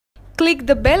Click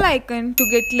the bell icon to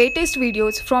get latest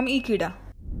videos from Ekeeda.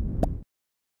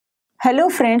 Hello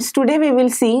friends, today we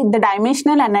will see the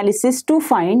dimensional analysis to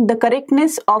find the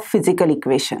correctness of physical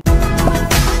equation.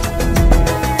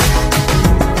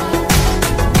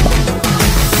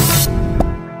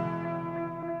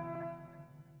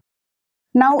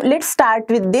 Now let's start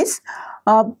with this.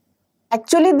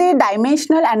 Actually the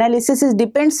dimensional analysis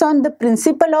depends on the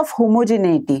principle of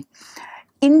homogeneity.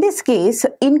 In this case,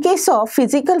 in case of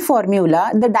physical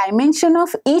formula, the dimension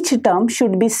of each term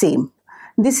should be same.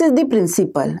 This is the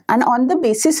principle, and on the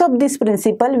basis of this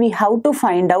principle, we have to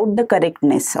find out the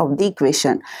correctness of the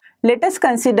equation. Let us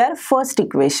consider first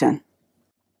equation.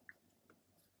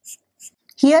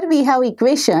 Here we have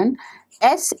equation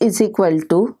S is equal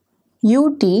to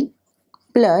ut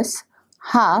plus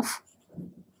half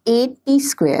at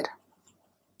square.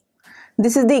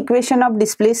 This is the equation of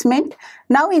displacement.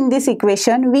 Now in this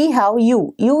equation we have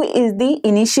u. U is the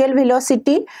initial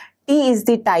velocity, t is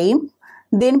the time,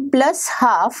 then plus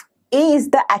half, a is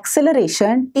the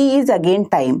acceleration, t is again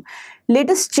time.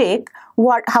 Let us check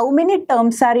how many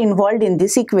terms are involved in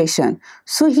this equation.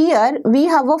 So here we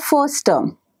have a first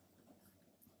term.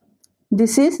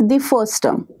 This is the first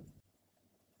term.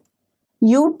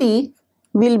 Ut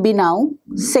will be now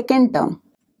second term.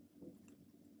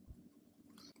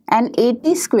 And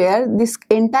at square, this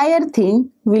entire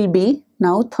thing will be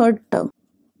now third term.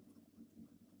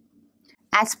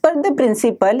 As per the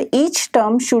principle, each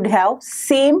term should have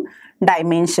same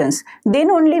dimensions.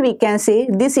 Then only we can say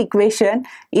this equation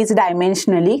is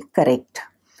dimensionally correct.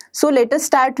 So let us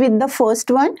start with the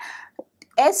first one.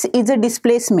 S is a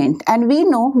displacement, and we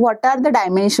know what are the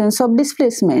dimensions of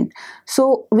displacement.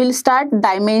 So we'll start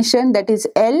dimension, that is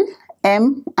L,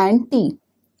 M and T.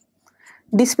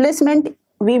 Displacement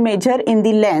we measure in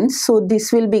the length, so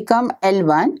this will become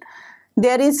L1.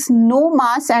 There is no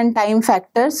mass and time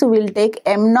factor, so we'll take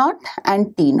M0 and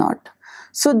T0.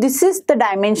 So this is the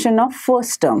dimension of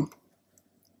first term.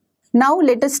 Now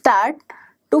let us start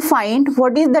to find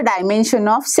what is the dimension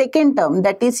of second term,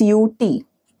 that is ut.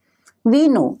 We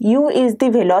know u is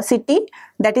the velocity,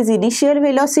 that is initial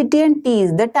velocity, and t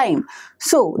is the time.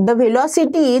 So the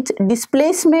velocity is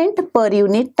displacement per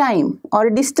unit time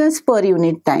or distance per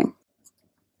unit time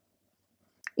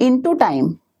into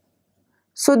time.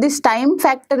 So this time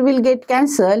factor will get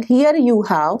cancelled. Here you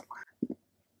have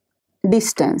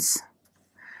distance.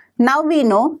 Now we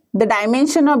know the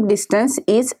dimension of distance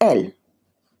is L.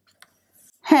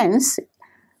 Hence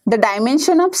the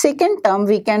dimension of second term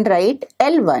we can write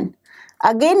L1.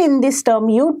 Again in this term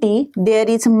ut there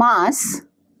is mass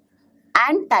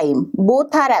and time,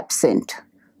 both are absent.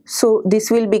 So this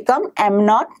will become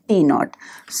M0 T0.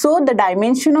 So the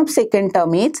dimension of second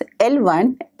term is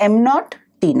L1 M0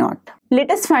 T0.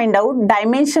 Let us find out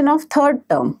dimension of third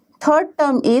term. Third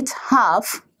term is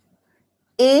half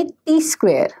at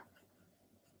square.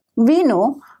 We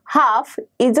know half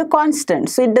is a constant,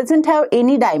 so it doesn't have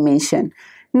any dimension.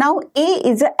 Now a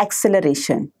is an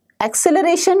acceleration.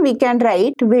 Acceleration we can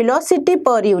write velocity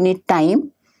per unit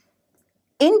time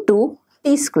into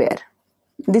t square,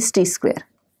 this t square.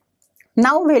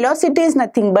 Now velocity is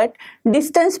nothing but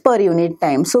distance per unit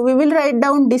time. So we will write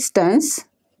down distance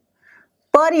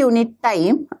per unit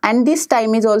time, and this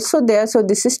time is also there. So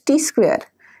this is t square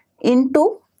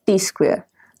into t square.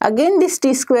 Again this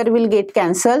t square will get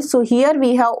cancelled. So here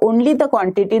we have only the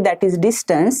quantity, that is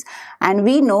distance, and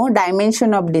we know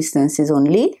dimension of distance is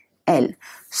only L.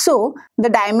 So the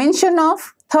dimension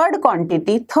of third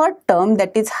quantity, third term,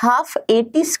 that is half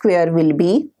at square will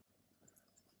be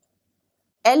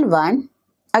L1.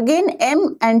 Again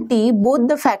M and T, both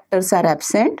the factors are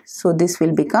absent, so this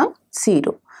will become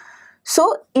 0.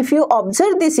 So if you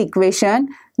observe this equation,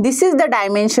 this is the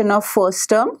dimension of first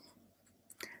term,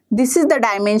 this is the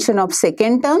dimension of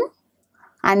second term,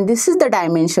 and this is the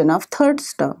dimension of third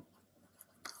term.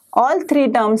 All three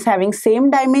terms having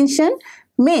same dimension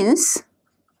means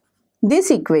this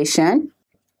equation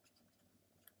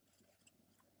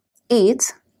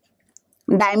is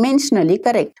dimensionally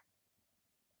correct.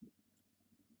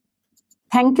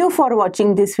 Thank you for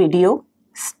watching this video.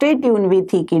 Stay tuned with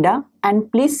Ekeeda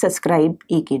and please subscribe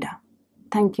Ekeeda.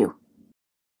 Thank you.